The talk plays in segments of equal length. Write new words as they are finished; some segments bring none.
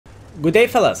Good day,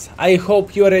 fellas. I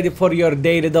hope you're ready for your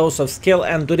daily dose of skill,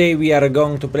 and today we are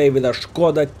going to play with a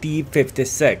Skoda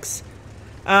T56.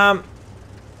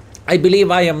 I believe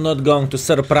I am not going to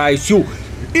surprise you.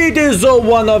 It is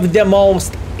one of the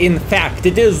most, in fact,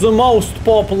 it is the most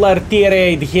popular tier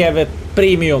 8 heavy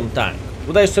premium tank.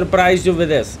 Would I surprise you with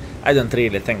this? I don't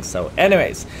really think so.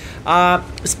 Anyways,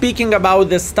 speaking about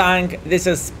this tank, this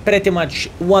is pretty much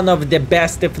one of the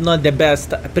best, if not the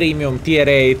best, premium tier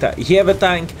 8 heavy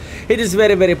tank. It is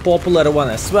very popular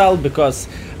one as well, because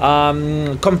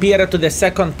compared to the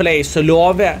second place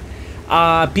Love,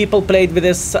 people played with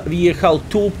this vehicle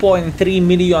 2.3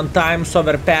 million times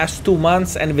over past 2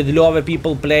 months, and with Love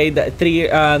people played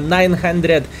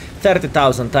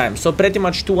 930,000 times. So pretty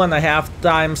much 2.5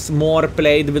 times more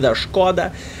played with a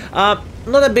Skoda.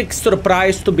 Not a big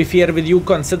surprise, to be fair with you,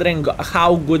 considering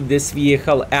how good this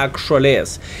vehicle actually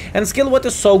is. And Skill, what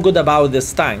is so good about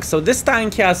this tank? So this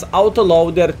tank has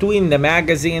autoloader, 2 in the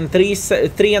magazine,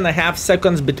 3.5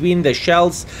 seconds between the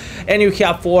shells, and you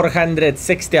have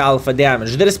 460 alpha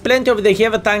damage. There is plenty of the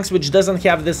heavy tanks which doesn't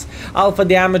have this alpha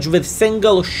damage with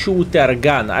single shooter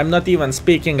gun. I'm not even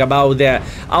speaking about the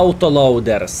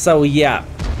autoloader. So yeah.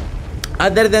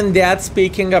 Other than that,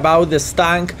 speaking about this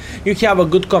tank, you have a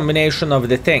good combination of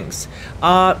the things.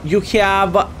 You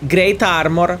have great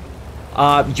armor.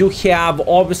 You have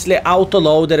obviously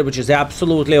autoloader, which is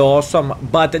absolutely awesome.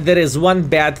 But there is one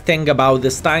bad thing about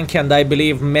this tank, and I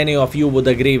believe many of you would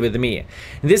agree with me.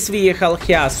 This vehicle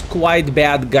has quite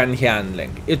bad gun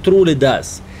handling. It truly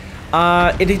does.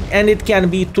 And it can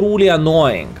be truly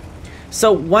annoying.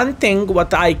 So one thing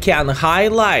what I can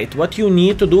highlight, what you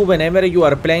need to do whenever you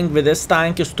are playing with this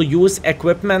tank, is to use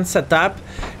equipment setup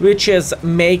which is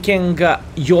making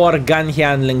your gun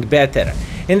handling better.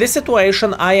 In this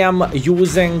situation I am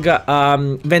using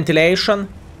ventilation,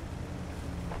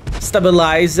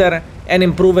 stabilizer, and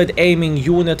improved aiming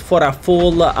unit for a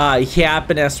full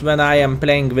happiness when I am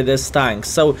playing with this tank.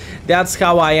 So that's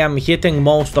how I am hitting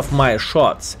most of my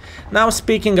shots. Now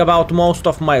speaking about most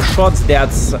of my shots,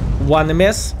 that's one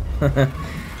miss.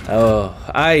 Oh,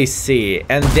 I see.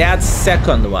 And that's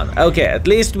second one. Okay, at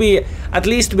least we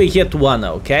hit one,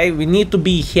 okay? We need to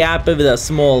be happy with the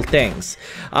small things.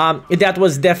 That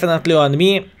was definitely on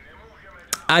me.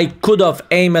 I could have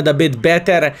aimed a bit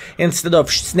better instead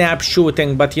of snap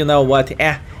shooting, but you know what,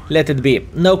 let it be.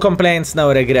 No complaints,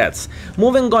 no regrets.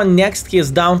 Moving on, next he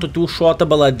is down to 2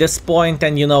 shottable at this point,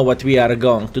 and you know what we are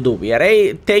going to do. We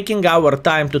are taking our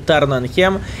time to turn on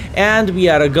him, and we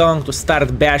are going to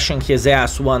start bashing his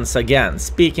ass once again.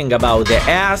 Speaking about the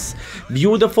ass,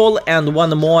 beautiful, and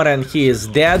one more and he is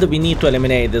dead. We need to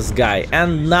eliminate this guy,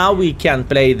 and now we can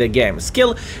play the game.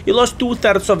 Skill, you lost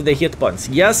 2/3 of the hit points.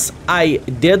 Yes, I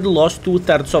did lost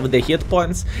 2/3 of the hit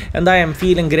points, and I am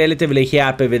feeling relatively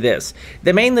happy with this.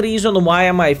 The main reason why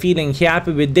am I feeling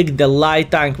happy, we dig the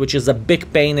light tank, which is a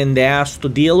big pain in the ass to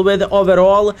deal with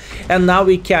overall, and now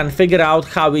we can figure out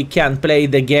how we can play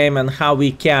the game and how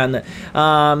we can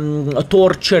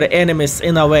torture enemies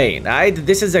in a way, right?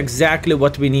 This is exactly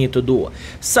what we need to do.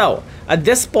 So at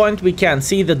this point we can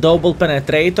see the double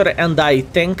penetrator, and I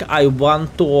think I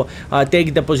want to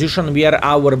take the position where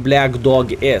our black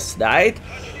dog is, right?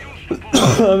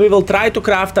 We will try to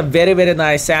craft a very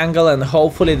nice angle, and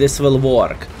hopefully this will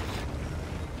work.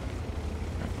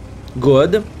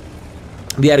 Good.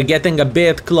 We are getting a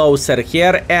bit closer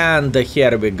here, and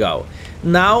here we go.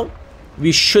 Now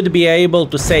we should be able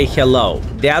to say hello.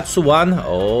 That's one.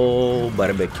 Oh,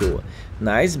 barbecue.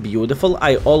 Nice, beautiful.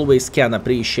 I always can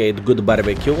appreciate good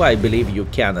barbecue. I believe you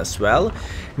can as well.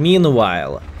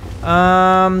 Meanwhile,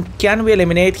 can we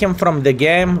eliminate him from the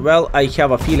game? Well, I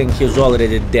have a feeling he's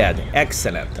already dead.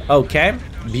 Excellent. Okay,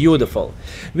 beautiful.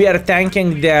 We are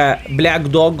thanking the black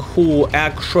dog who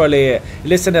actually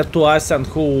listened to us and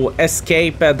who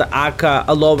escaped Aka,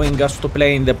 allowing us to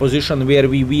play in the position where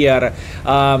we were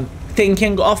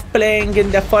thinking of playing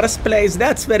in the first place.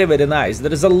 That's very nice.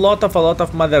 There is a lot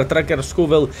of mother truckers who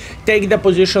will take the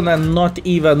position and not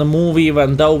even move,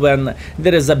 even though when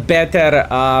there is a better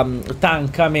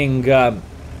tank coming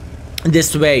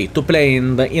this way to play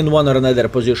in one or another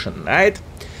position, right?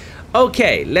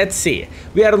 Okay, let's see.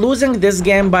 We are losing this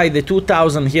game by the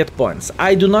 2000 hit points.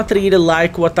 I do not really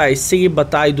like what I see,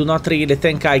 but I do not really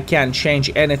think I can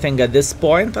change anything at this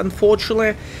point,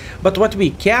 unfortunately. But what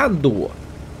we can do,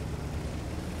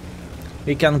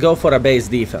 we can go for a base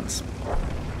defense.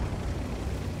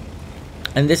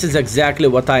 And this is exactly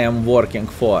what I am working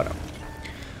for.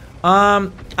 I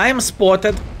am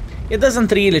spotted. It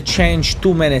doesn't really change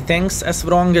too many things as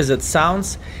wrong as it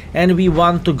sounds, and we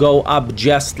want to go up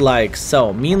just like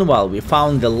so. Meanwhile, we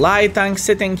found the light tank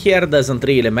sitting here, doesn't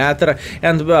really matter,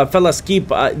 and fellas, keep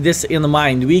this in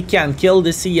mind. We can kill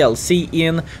the CLC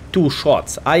in 2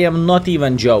 shots. I am not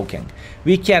even joking.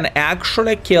 We can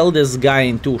actually kill this guy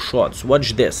in 2 shots.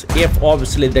 Watch this, if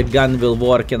obviously the gun will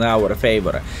work in our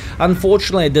favor.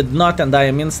 Unfortunately it did not, and I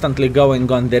am instantly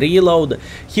going on the reload.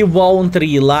 He won't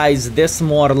realize this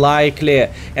more likely,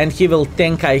 and he will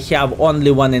think I have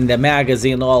only 1 in the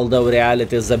magazine, although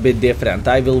reality is a bit different.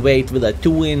 I will wait with a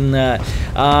 2 in...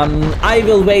 I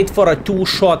will wait for a 2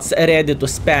 shots ready to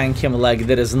spank him like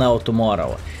there is no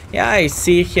tomorrow. Yeah, I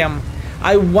see him.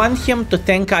 I want him to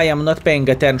think I am not paying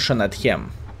attention at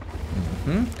him.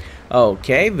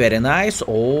 Okay, very nice.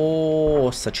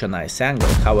 Oh, such a nice angle.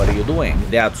 How are you doing?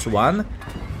 That's 1.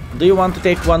 Do you want to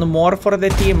take 1 more for the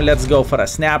team? Let's go for a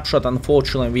snapshot.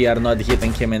 Unfortunately, we are not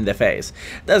hitting him in the face.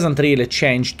 Doesn't really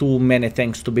change too many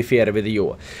things, to be fair with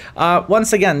you.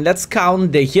 Once again, let's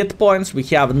count the hit points. We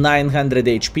have 900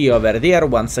 HP over there.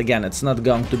 Once again, it's not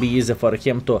going to be easy for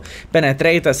him to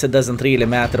penetrate us. It doesn't really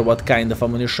matter what kind of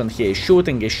ammunition he is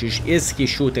shooting. Is he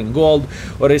shooting gold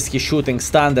or is he shooting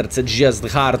standards? It's just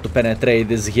hard to penetrate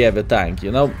this heavy tank,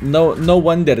 you know? No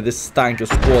wonder this tank is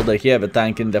called a heavy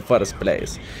tank in the first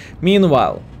place.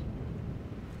 Meanwhile,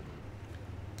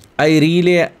 I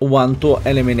really want to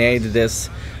eliminate this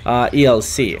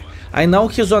ELC. I know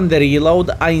he's on the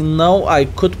reload. I know I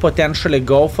could potentially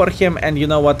go for him, and you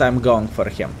know what? I'm going for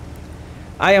him.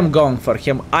 I am going for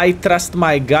him. I trust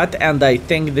my gut, and I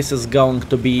think this is going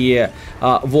to be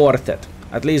worth it.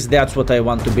 At least that's what I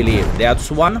want to believe. That's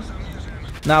 1.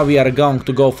 Now we are going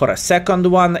to go for a second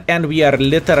one, and we are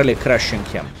literally crushing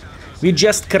him. We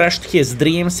just crushed his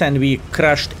dreams, and we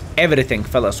crushed everything,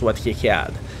 fellas, what he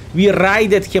had. We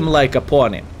rided him like a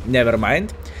pony. Never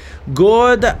mind.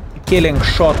 Good killing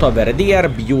shot over there.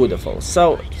 Beautiful.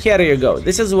 So, here you go.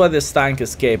 This is what this tank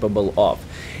is capable of.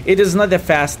 It is not the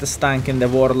fastest tank in the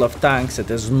world of tanks. It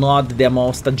is not the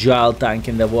most agile tank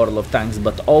in the world of tanks.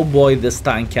 But, oh boy, this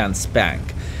tank can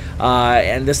spank.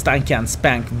 And this tank can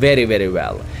spank very, very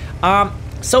well.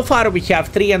 So far we have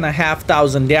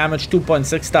 3,500 damage,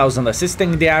 2,600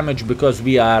 assisting damage, because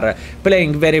we are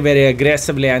playing very, very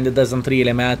aggressively, and it doesn't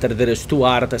really matter. There is 2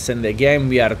 artists in the game.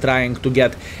 We are trying to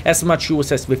get as much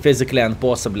use as we physically and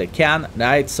possibly can,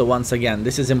 right? So once again,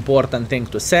 this is important thing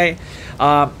to say.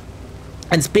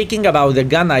 And speaking about the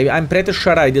gun, I'm pretty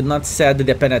sure I did not set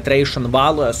the penetration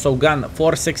value. So gun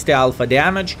 460 alpha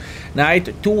damage, right?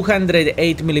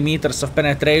 208 millimeters of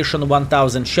penetration,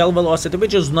 1000 shell velocity,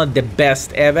 which is not the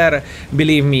best ever,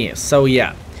 believe me. So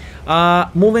yeah.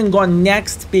 Moving on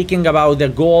next, speaking about the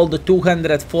gold,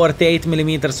 248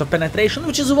 millimeters of penetration,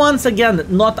 which is once again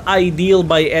not ideal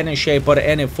by any shape or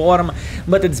any form,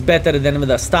 but it's better than with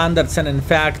the standards. And in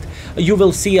fact, you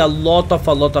will see a lot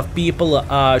of people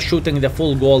shooting the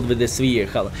full gold with this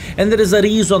vehicle, and there is a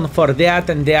reason for that,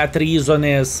 and that reason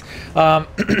is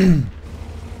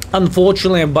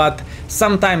unfortunately, but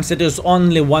sometimes it is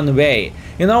only one way.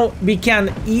 You know, we can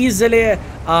easily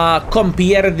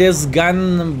compare this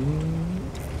gun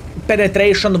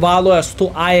penetration values to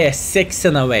IS-6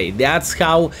 in a way. That's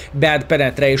how bad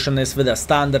penetration is with the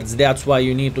standards. That's why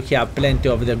you need to have plenty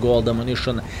of the gold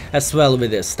ammunition as well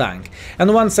with this tank.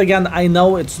 And once again, I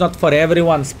know it's not for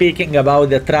everyone. Speaking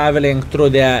about the traveling through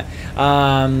the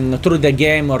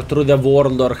game or through the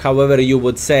world, or however you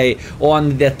would say,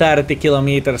 on the 30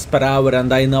 kilometers per hour,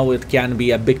 and I know it can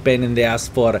be a big pain in the ass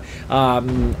for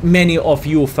many of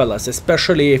you fellas,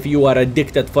 especially if you are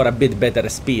addicted for a bit better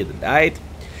speed, right?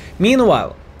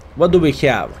 Meanwhile, what do we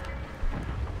have?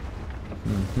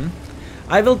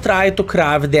 I will try to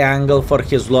craft the angle for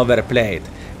his lower plate.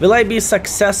 Will I be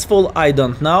successful? I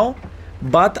don't know,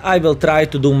 but I will try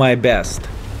to do my best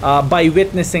by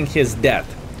witnessing his death.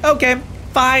 Okay,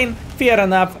 fine, fair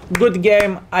enough, good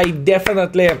game. I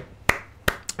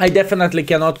definitely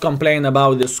cannot complain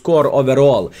about the score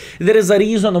overall. There is a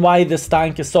reason why this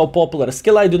tank is so popular.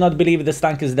 Still, I do not believe this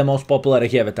tank is the most popular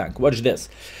heavy tank. Watch this.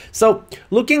 So,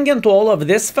 looking into all of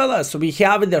this, fellas, we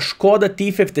have the Skoda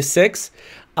T56.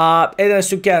 And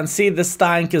as you can see, this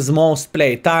tank is most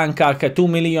played tank,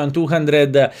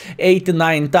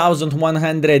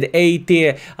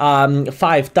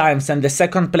 2,289,185 times, and the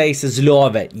second place is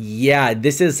Love. Yeah,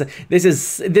 this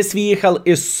vehicle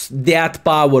is that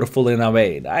powerful in a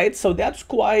way, right? So that's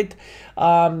quite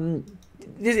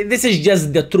this is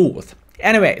just the truth.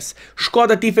 Anyways,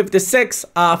 Skoda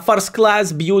T56, first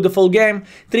class, beautiful game,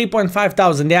 3.5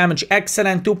 thousand damage,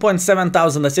 excellent, 2.7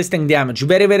 thousand assisting damage,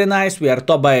 very, very nice. We are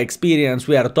top by experience,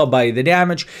 we are top by the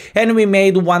damage, and we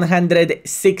made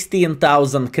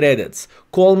 116,000 credits.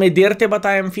 Call me dirty, but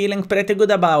I am feeling pretty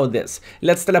good about this.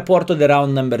 Let's teleport to the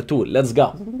round number 2. Let's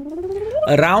go.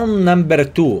 Round number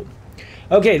 2.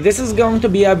 Okay, this is going to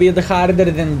be a bit harder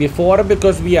than before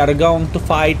because we are going to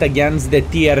fight against the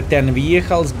tier 10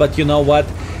 vehicles, but you know what?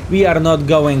 We are not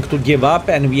going to give up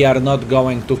and we are not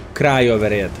going to cry over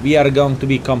it. We are going to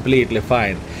be completely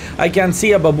fine. I can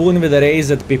see a baboon with a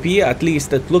raised PP, at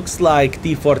least it looks like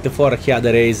T44 had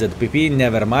a raised PP,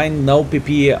 never mind, no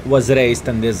PP was raised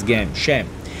in this game, shame.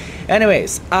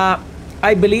 Anyways,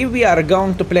 I believe we are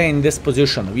going to play in this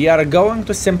position. We are going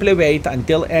to simply wait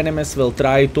until enemies will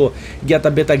try to get a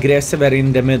bit aggressive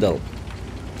in the middle.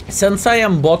 Since I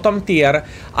am bottom tier,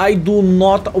 I do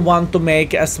not want to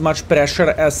make as much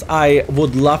pressure as I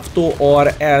would love to or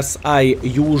as I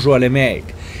usually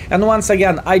make. And once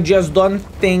again, I just don't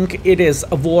think it is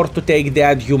worth to take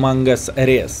that humongous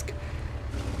risk.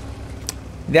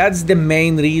 That's the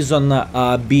main reason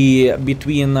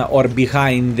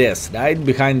behind this, right?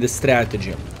 Behind the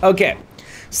strategy. Okay,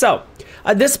 so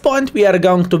at this point we are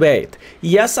going to wait.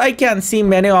 Yes, I can see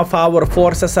many of our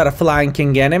forces are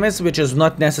flanking enemies, which is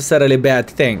not necessarily a bad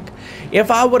thing. If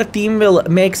our team will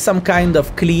make some kind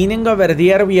of cleaning over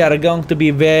there, we are going to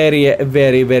be very,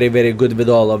 very, very, very good with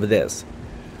all of this.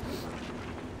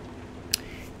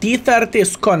 T30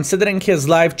 is considering his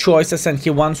life choices and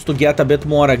he wants to get a bit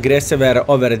more aggressive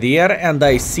over there, and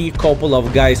I see a couple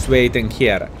of guys waiting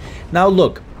here. Now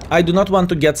look, I do not want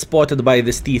to get spotted by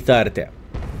this T30.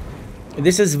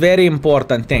 This is very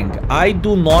important thing. I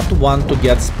do not want to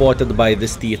get spotted by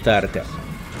this T30.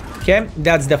 Okay,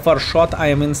 that's the first shot. I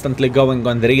am instantly going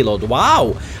on the reload.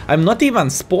 Wow, I'm not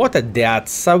even spotted.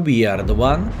 That's a weird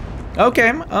one.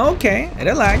 Okay, okay,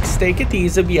 relax, take it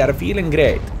easy. We are feeling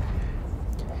great.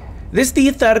 This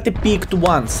T30 peaked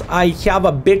once. I have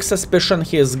a big suspicion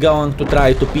he is going to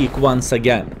try to peak once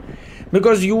again.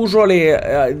 Because usually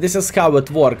this is how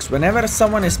it works. Whenever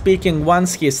someone is peaking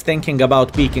once, he is thinking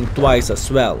about peaking twice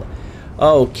as well.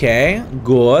 Okay,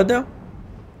 good.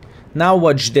 Now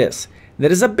watch this. There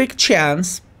is a big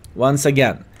chance, once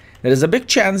again, there is a big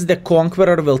chance the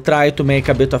Conqueror will try to make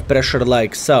a bit of pressure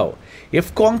like so.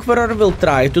 If Conqueror will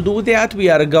try to do that, we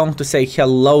are going to say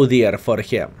hello there for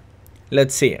him.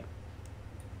 Let's see.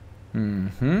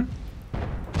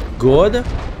 Good.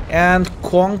 And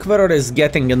Conqueror is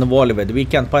getting involved. We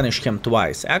can punish him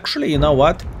twice. Actually, you know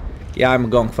what? Yeah, I'm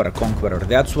going for a Conqueror.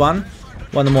 That's one.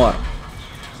 One more.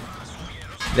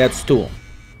 That's two.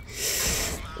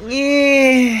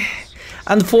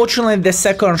 Unfortunately, the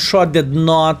second shot did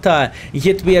not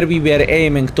hit where we were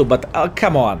aiming to, but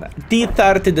come on.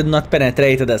 T30 did not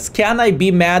penetrate us. Can I be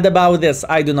mad about this?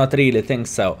 I do not really think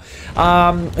so.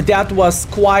 That was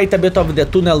quite a bit of the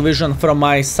tunnel vision from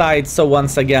my side, so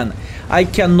once again, I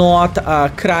cannot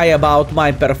cry about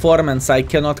my performance. I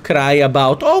cannot cry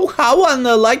about, oh, how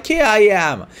unlucky I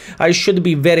am. I should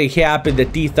be very happy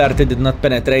that T30 did not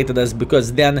penetrate us,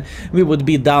 because then we would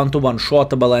be down to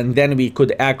one-shottable, and then we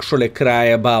could actually cry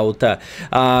about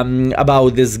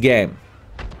this game.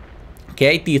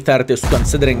 Okay, T30 is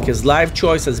considering his life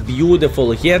choice as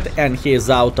beautiful hit, and he is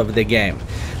out of the game.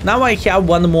 Now I have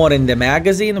one more in the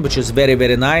magazine, which is very,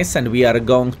 very nice, and we are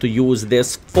going to use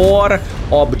this for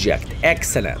object.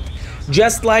 Excellent.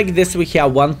 Just like this, we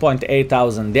have 1.8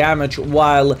 thousand damage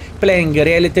while playing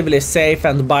relatively safe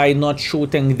and by not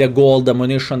shooting the gold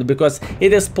ammunition, because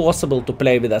it is possible to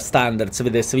play with the standards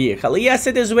with this vehicle. Yes,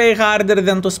 it is way harder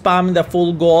than to spam the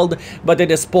full gold, but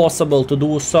it is possible to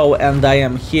do so, and I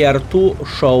am here to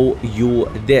show you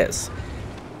this.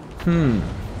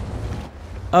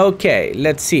 Okay,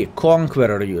 let's see.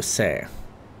 Conqueror, you say?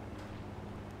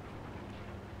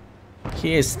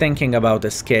 He is thinking about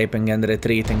escaping and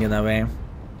retreating in a way.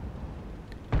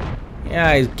 Yeah,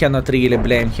 I cannot really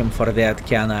blame him for that,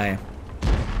 can I?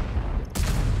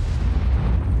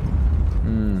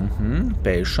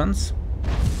 Patience.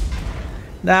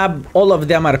 All of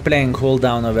them are playing hold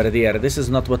down over there. This is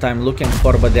not what I'm looking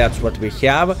for, but that's what we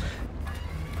have.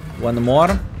 One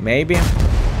more, maybe.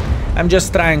 I'm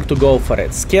just trying to go for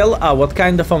it. Skill, what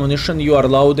kind of ammunition you are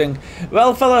loading?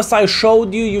 Well, fellas, I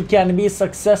showed you you can be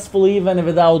successful even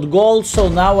without gold, so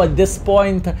now at this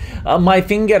point, my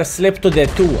finger slipped to the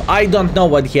 2. I don't know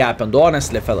what happened,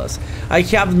 honestly, fellas. I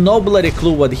have no bloody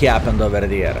clue what happened over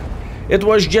there. It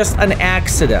was just an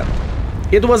accident.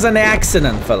 It was an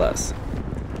accident, fellas.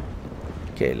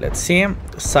 Okay, let's see.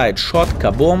 Side shot,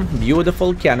 kaboom,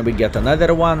 beautiful. Can we get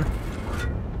another one?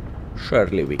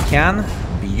 Surely we can.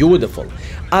 Beautiful.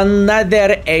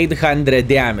 Another 800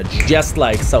 damage, just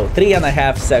like so.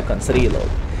 3.5 seconds reload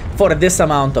for this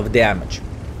amount of damage.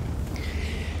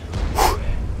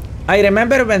 I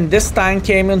remember when this tank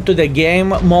came into the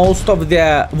game, most of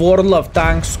the World of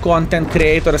Tanks content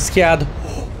creators had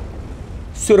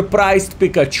surprised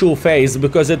Pikachu face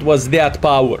because it was that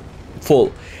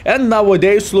powerful. And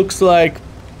nowadays looks like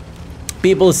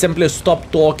people simply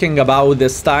stop talking about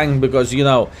this tank because, you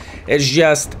know, it's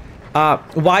just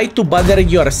why to bother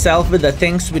yourself with the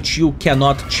things which you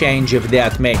cannot change, if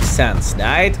that makes sense,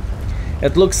 right?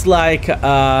 It looks like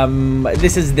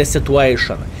this is the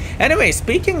situation. Anyway,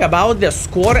 speaking about the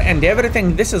score and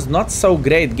everything, this is not so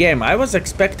great game. I was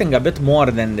expecting a bit more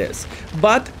than this.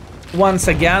 But once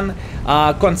again,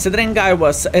 considering I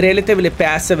was relatively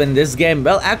passive in this game,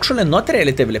 well, actually not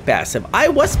relatively passive, I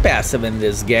was passive in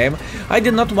this game. I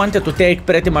did not want to take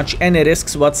pretty much any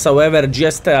risks whatsoever,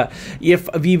 just if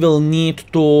we will need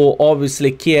to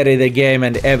obviously carry the game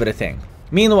and everything.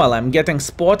 Meanwhile, I'm getting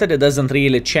spotted. It doesn't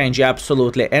really change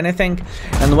absolutely anything.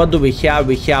 And what do we have?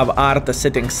 We have Arta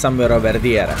sitting somewhere over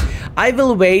there. I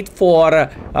will wait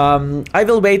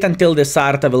until this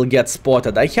Arta will get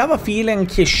spotted. I have a feeling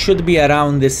he should be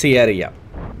around this area.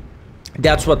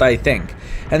 That's what I think.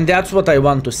 And that's what I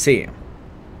want to see.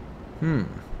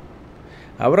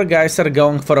 Our guys are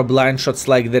going for blind shots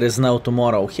like there is no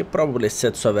tomorrow. He probably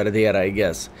sits over there, I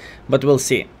guess. But we'll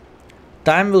see.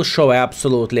 Time will show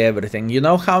absolutely everything. You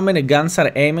know how many guns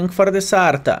are aiming for this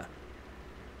Arta?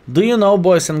 Do you know,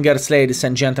 boys and girls, ladies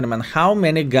and gentlemen, how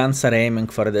many guns are aiming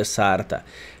for this Arta?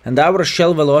 And our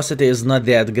shell velocity is not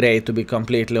that great, to be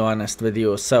completely honest with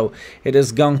you, so it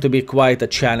is going to be quite a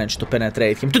challenge to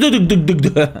penetrate him.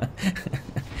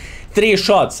 3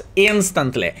 shots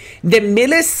instantly. The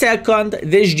millisecond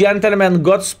this gentleman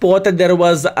got spotted, there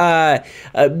was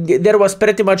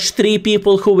pretty much 3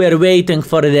 people who were waiting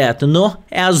for that. No,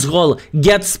 asshole,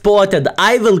 get spotted.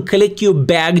 I will click you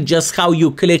back just how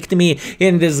you clicked me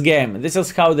in this game. This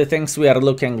is how the things we are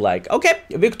looking like. Okay,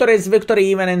 victory is victory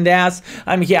even in this.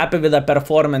 I'm happy with the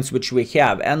performance which we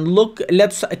have. And look,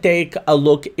 let's take a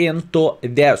look into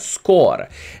the score.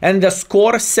 And the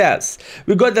score says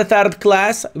we got the 3rd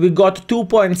class, we got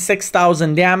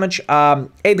 2,600 damage,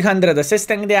 800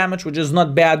 assisting damage, which is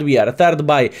not bad. We are 3rd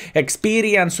by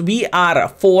experience. We are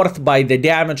 4th by the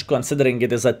damage, considering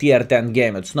it is a tier 10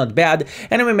 game. It's not bad.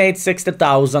 And we made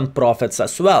 60,000 profits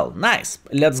as well. Nice.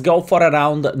 Let's go for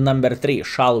round number 3,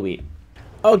 shall we?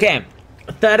 Okay,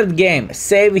 3rd game.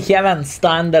 Save Heaven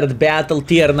Standard Battle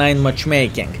Tier 9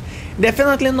 matchmaking.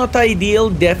 Definitely not ideal,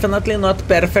 definitely not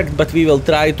perfect, but we will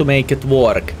try to make it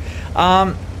work.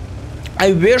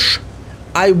 I wish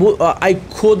I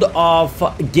could have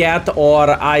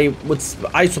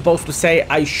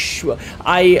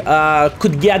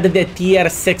could get the tier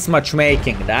 6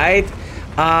 matchmaking, right?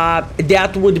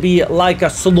 That would be like a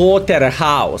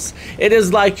slaughterhouse. It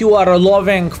is like you are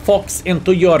loving fox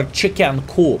into your chicken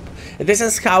coop. This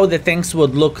is how the things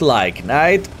would look like,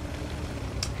 right?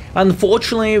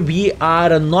 Unfortunately, we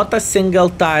are not a single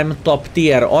time top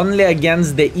tier, only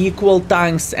against the equal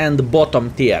tanks and bottom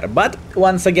tier. But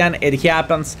once again, it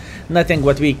happens, nothing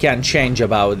what we can change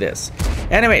about this.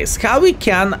 Anyways, how we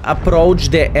can approach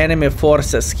the enemy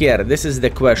forces here? This is the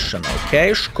question,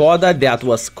 okay? Skoda, that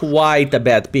was quite a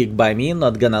bad pick by me,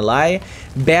 not gonna lie.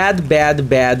 Bad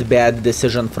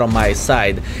decision from my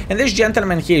side. And this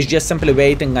gentleman, he is just simply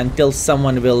waiting until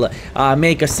someone will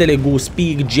make a silly goose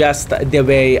peek just the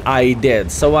way I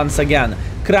did. So once again,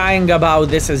 crying about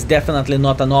this is definitely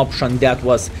not an option. That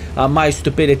was my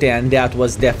stupidity, and that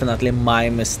was definitely my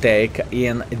mistake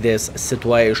in this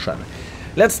situation.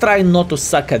 Let's try not to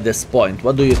suck at this point.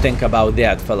 What do you think about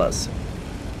that, fellas?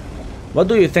 What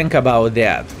do you think about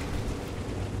that?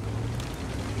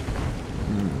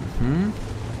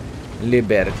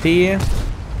 Liberty.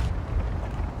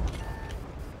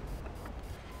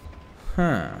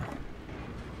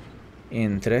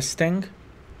 Interesting.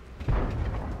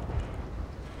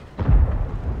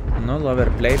 No lower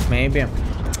plate, maybe.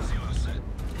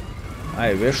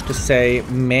 I wish to say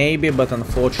maybe, but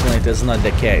unfortunately it is not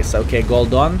the case. Okay,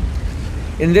 gold on.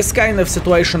 In this kind of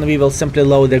situation, we will simply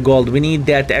load the gold. We need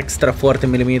that extra 40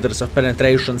 millimeters of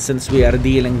penetration since we are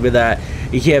dealing with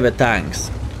heavy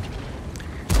tanks.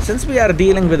 Since we are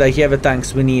dealing with heavy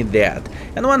tanks, we need that.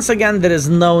 And once again, there is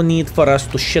no need for us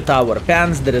to shit our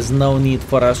pants. There is no need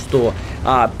for us to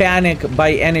panic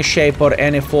by any shape or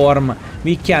any form.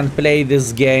 We can play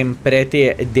this game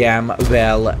pretty damn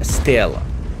well still.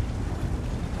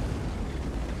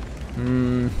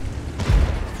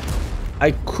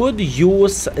 I could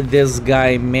use this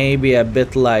guy maybe a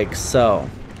bit like so.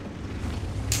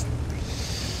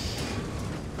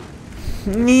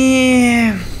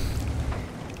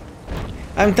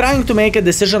 I'm trying to make a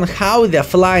decision how the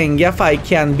flying FI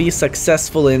can be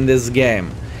successful in this game.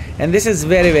 And this is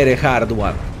very hard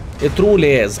one. It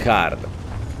truly is hard.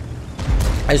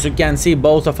 As you can see,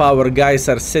 both of our guys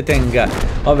are sitting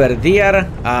over there,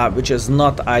 which is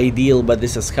not ideal, but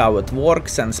this is how it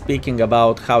works. And speaking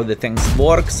about how the things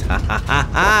works,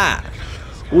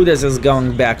 Udes is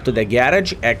going back to the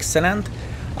garage. Excellent.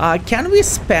 Can we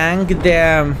spank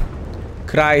the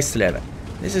Chrysler?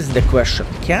 This is the question.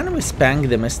 Can we spank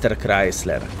the Mr.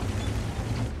 Chrysler?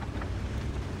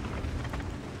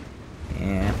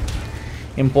 Yeah.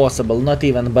 Impossible, not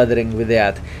even bothering with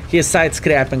that. He is side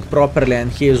scrapping properly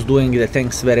and he is doing the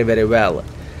things very well.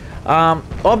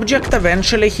 Object,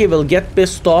 eventually he will get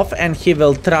pissed off and he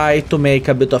will try to make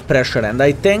a bit of pressure, and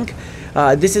I think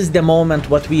this is the moment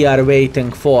what we are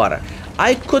waiting for.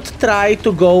 I could try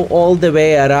to go all the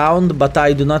way around, but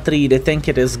I do not really think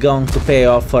it is going to pay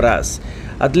off for us.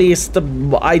 At least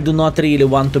I do not really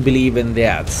want to believe in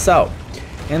that. So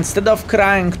instead of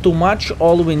crying too much,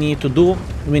 all we need to do,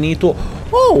 we need to...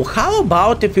 Oh, how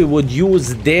about if we would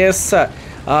use this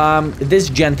this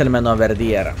gentleman over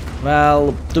there?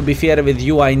 Well, to be fair with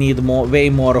you, I need way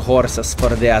more horses for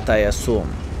that, I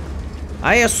assume.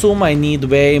 I assume I need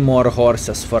way more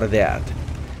horses for that.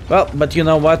 Well, but you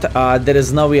know what? There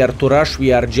is nowhere to rush.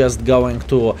 We are just going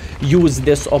to use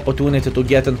this opportunity to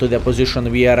get into the position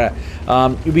where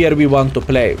we want to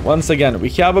play. Once again, we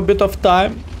have a bit of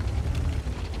time.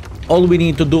 All we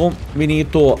need to do, we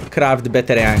need to craft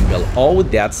better angle. Oh,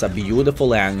 that's a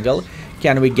beautiful angle.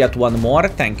 Can we get one more?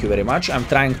 Thank you very much. I'm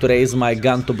trying to raise my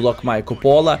gun to block my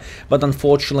cupola, but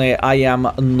unfortunately I am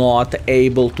not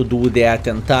able to do that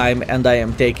in time, and I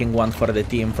am taking one for the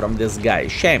team from this guy.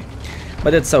 Shame,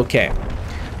 but it's okay.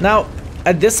 Now,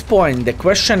 at this point, the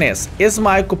question is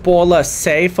my cupola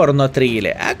safe or not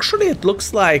really? Actually, it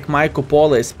looks like my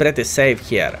cupola is pretty safe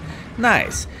here.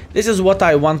 Nice. This is what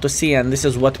I want to see, and this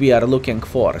is what we are looking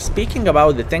for. Speaking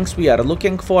about the things we are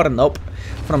looking for, nope.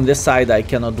 From this side, I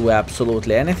cannot do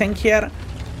absolutely anything here.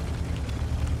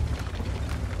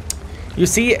 You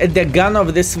see, the gun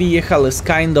of this vehicle is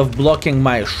kind of blocking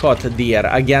my shot there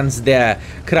against the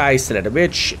Chrysler,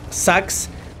 which sucks,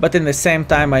 but in the same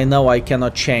time, I know I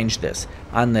cannot change this.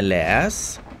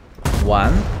 Unless...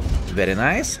 one. Very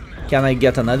nice. Can I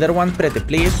get another one? Pretty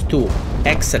please. Two.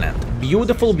 Excellent.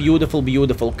 Beautiful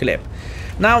clip.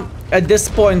 Now, at this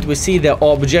point, we see the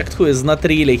object who is not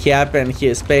really happy and he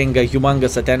is paying a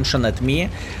humongous attention at me,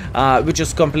 which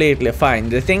is completely fine.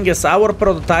 The thing is, our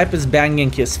prototype is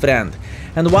banging his friend.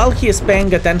 And while he is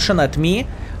paying attention at me,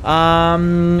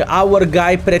 our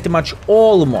guy pretty much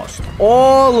almost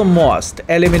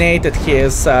eliminated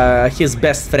his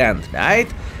best friend,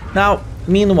 right? Now,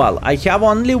 meanwhile, I have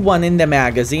only one in the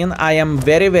magazine. I am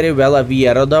very well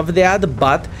aware of that,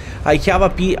 but I have a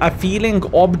feeling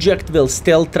object will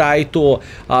still try to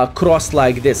cross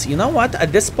like this. You know what?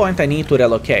 At this point, I need to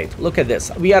relocate. Look at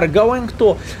this. We are going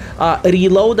to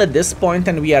reload at this point,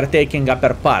 and we are taking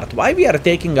upper part. Why we are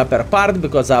taking upper part?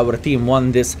 Because our team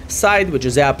won this side, which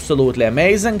is absolutely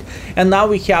amazing. And now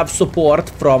we have support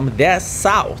from the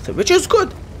south, which is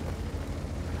good.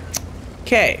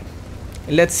 Okay,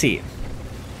 let's see.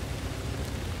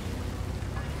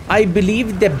 I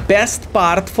believe the best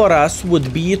part for us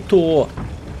would be to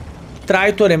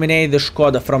try to eliminate the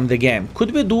Skoda from the game.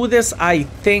 Could we do this? I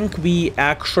think we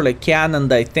actually can,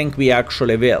 and I think we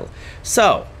actually will.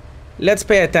 So, let's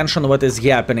pay attention what is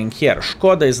happening here.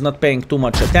 Skoda is not paying too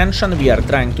much attention. We are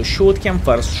trying to shoot him.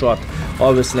 First shot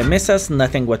obviously misses.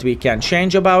 Nothing what we can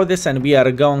change about this, and we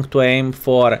are going to aim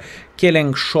for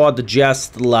killing shot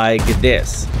just like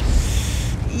this.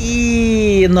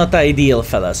 Not ideal,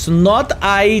 fellas. Not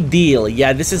ideal.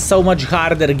 Yeah, this is so much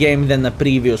harder game than the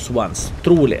previous ones.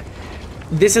 Truly.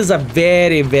 This is a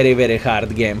very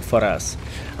hard game for us.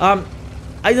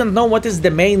 I don't know what is the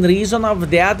main reason of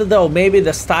that, though. Maybe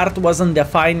the start wasn't the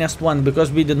finest one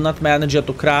because we did not manage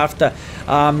to craft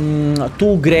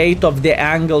too great of the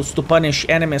angles to punish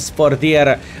enemies for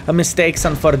their mistakes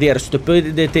and for their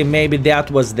stupidity. Maybe that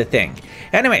was the thing.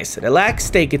 Anyways, relax,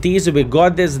 take it easy, we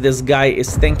got this. This guy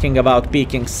is thinking about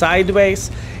peeking sideways,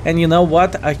 and you know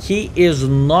what? He is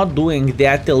not doing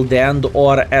that till the end,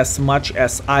 or as much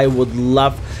as I would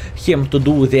love him to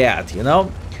do that, you know?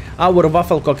 Our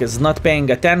Wafflecock is not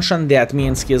paying attention. That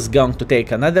means he's going to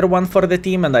take another one for the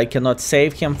team, and I cannot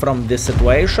save him from this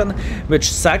situation,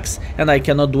 which sucks, and I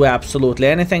cannot do absolutely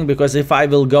anything, because if I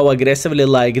will go aggressively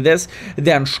like this,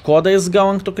 then Skoda is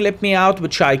going to clip me out,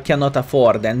 which I cannot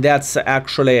afford, and that's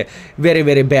actually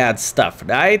very bad stuff,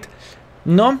 right?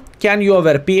 No? Can you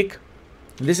overpeak?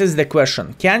 This is the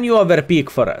question. Can you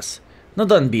overpeak for us? No,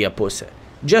 don't be a pussy.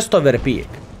 Just overpeak.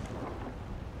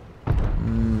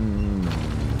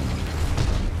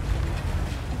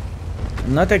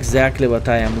 Not exactly what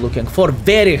I am looking for.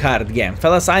 Very hard game.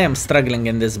 Fellas, I am struggling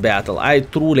in this battle. I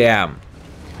truly am.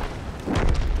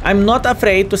 I'm not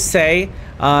afraid to say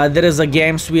there is a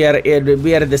games where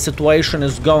the situation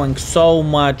is going so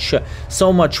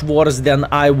much worse than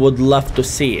I would love to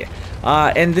see.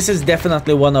 And this is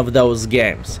definitely one of those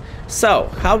games. So,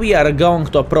 how we are going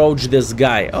to approach this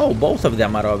guy? Oh, both of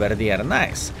them are over there.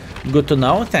 Nice. Good to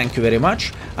know. Thank you very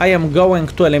much. I am going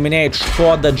to eliminate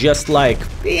Skoda just like...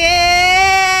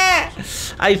 Yeah!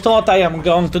 I thought I am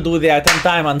going to do that in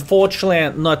time.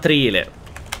 Unfortunately, not really.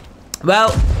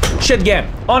 Well, shit game.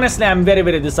 Honestly, I'm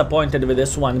very disappointed with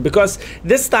this one, because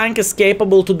this tank is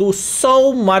capable to do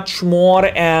so much more,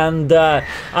 and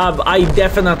I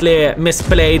definitely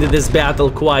misplayed this battle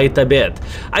quite a bit.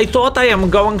 I thought I am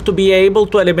going to be able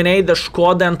to eliminate the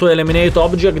Skoda and to eliminate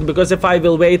object, because if I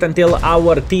will wait until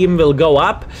our team will go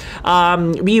up,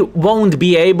 we won't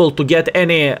be able to get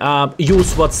any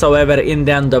use whatsoever in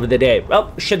the end of the day.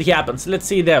 Well, shit happens. Let's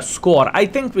see their score. I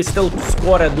think we still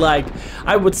scored like,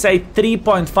 I would say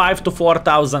 3.5 to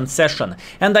 4,000 session.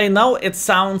 And I know it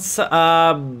sounds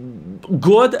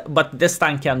good, but this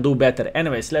tank can do better.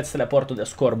 Anyways, let's teleport to the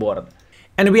scoreboard.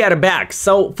 And we are back.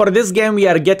 So for this game we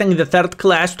are getting the third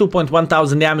class, 2.1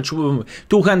 thousand damage,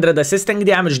 200 assisting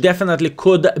damage. Definitely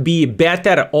could be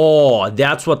better. Oh,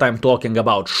 that's what I'm talking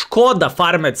about. Skoda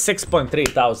farm at 6.3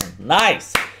 thousand.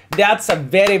 Nice. That's a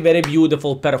very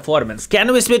beautiful performance.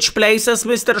 Can we switch places,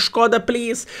 Mr. Skoda,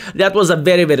 please? That was a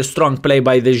very strong play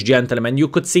by this gentleman. You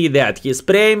could see that. He's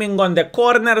aiming on the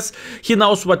corners, he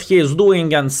knows what he is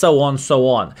doing, and so on, so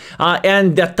on.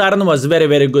 And the turn was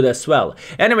very good as well.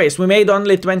 Anyways, we made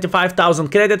only 25,000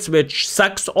 credits, which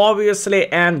sucks,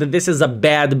 obviously, and this is a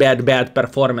bad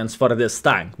performance for this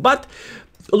tank. But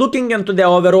looking into the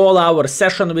overall our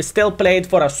session, we still played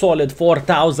for a solid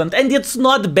 4,000, and it's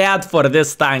not bad for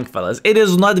this tank, fellas. It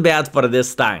is not bad for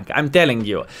this tank, I'm telling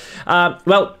you.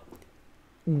 Well,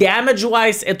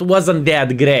 damage-wise, it wasn't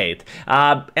that great,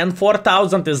 and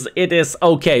 4,000 is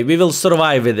okay. We will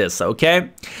survive with this, okay?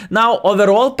 Now,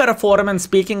 overall performance,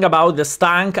 speaking about this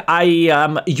tank, I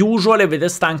am usually with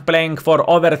this tank playing for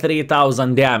over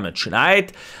 3,000 damage,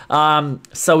 right?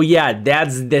 So yeah,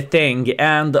 that's the thing.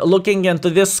 And looking into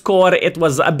this score, it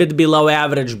was a bit below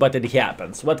average, but it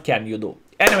happens. What can you do?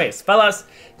 Anyways, fellas,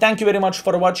 thank you very much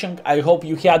for watching. I hope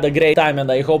you had a great time,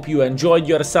 and I hope you enjoyed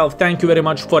yourself. Thank you very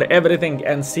much for everything,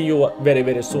 and see you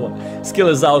very soon. Skill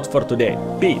is out for today.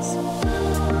 Peace.